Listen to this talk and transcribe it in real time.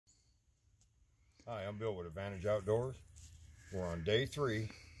Hi, I'm Bill with Advantage Outdoors. We're on day 3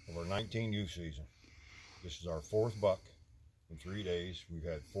 of our 19 youth season. This is our 4th buck in 3 days. We've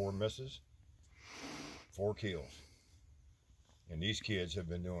had 4 misses, 4 kills. And these kids have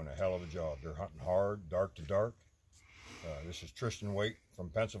been doing a hell of a job. They're hunting hard, dark to dark. This is Tristan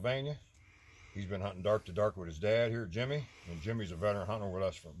from Pennsylvania. He's been hunting dark to dark with his dad here, Jimmy. And Jimmy's a veteran hunter with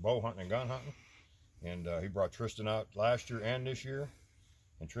us for bow hunting and gun hunting. And he brought Tristan out last year and this year.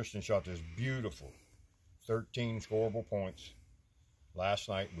 And Tristan shot this beautiful 13 scoreable points last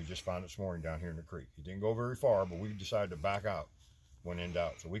night. We just found it this morning down here in the creek. He didn't go very far, but we decided to back out when in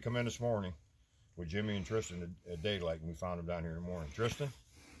doubt. So we come in this morning with Jimmy and Tristan at daylight, and we found him down here in the morning. Tristan,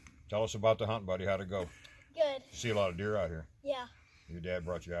 tell us about the hunt, buddy. How'd it go? Good. You see a lot of deer out here? Yeah. Your dad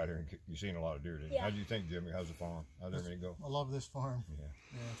brought you out here, and you've seen a lot of deer, didn't you? Yeah. How do you think, Jimmy? How's the farm? How'd everything go? I love this farm. Yeah.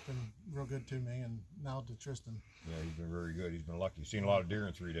 Yeah, it's been real good to me, and now to Tristan. Yeah, he's been very good. He's been lucky. He's seen a lot of deer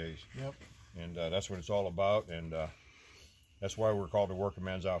in 3 days. Yep. And that's what it's all about, and that's why we're called the working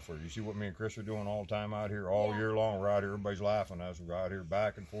man's outfit. You see what me and Chris are doing all the time out here, all year long. We're out here, everybody's laughing at us. We're out here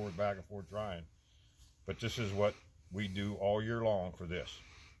back and forth trying. But this is what we do all year long for this.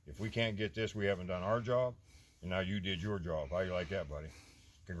 If we can't get this, we haven't done our job, and now you did your job. How you like that, buddy?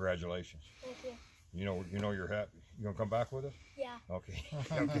 Congratulations. Thank you. You know you're happy. You gonna come back with us? Yeah. Okay.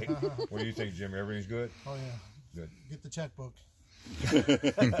 Okay. What do you think, Jimmy? Everything's good? Oh yeah. Good. Get the checkbook.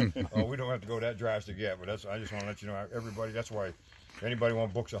 Oh, we don't have to go that drastic yet, but I just want to let you know, everybody, that's why if anybody want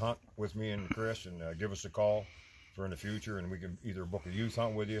to book a hunt with me and Chris, and give us a call for in the future, and we can either book a youth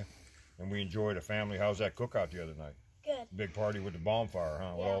hunt with you, and we enjoyed a family. How's that cookout the other night? Good. Big party with the bonfire, huh?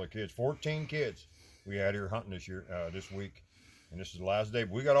 Yeah. With all the kids. 14 kids we had here hunting this week, and this is the last day,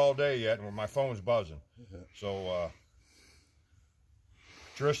 but we got all day yet, and my phone's buzzing. So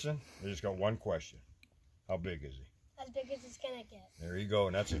Tristan, I just got one question. How big is he? As big as it's gonna get. There you go,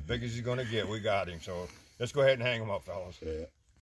 and that's as big as he's gonna get. We got him. So let's go ahead and hang him up, fellas. Yeah.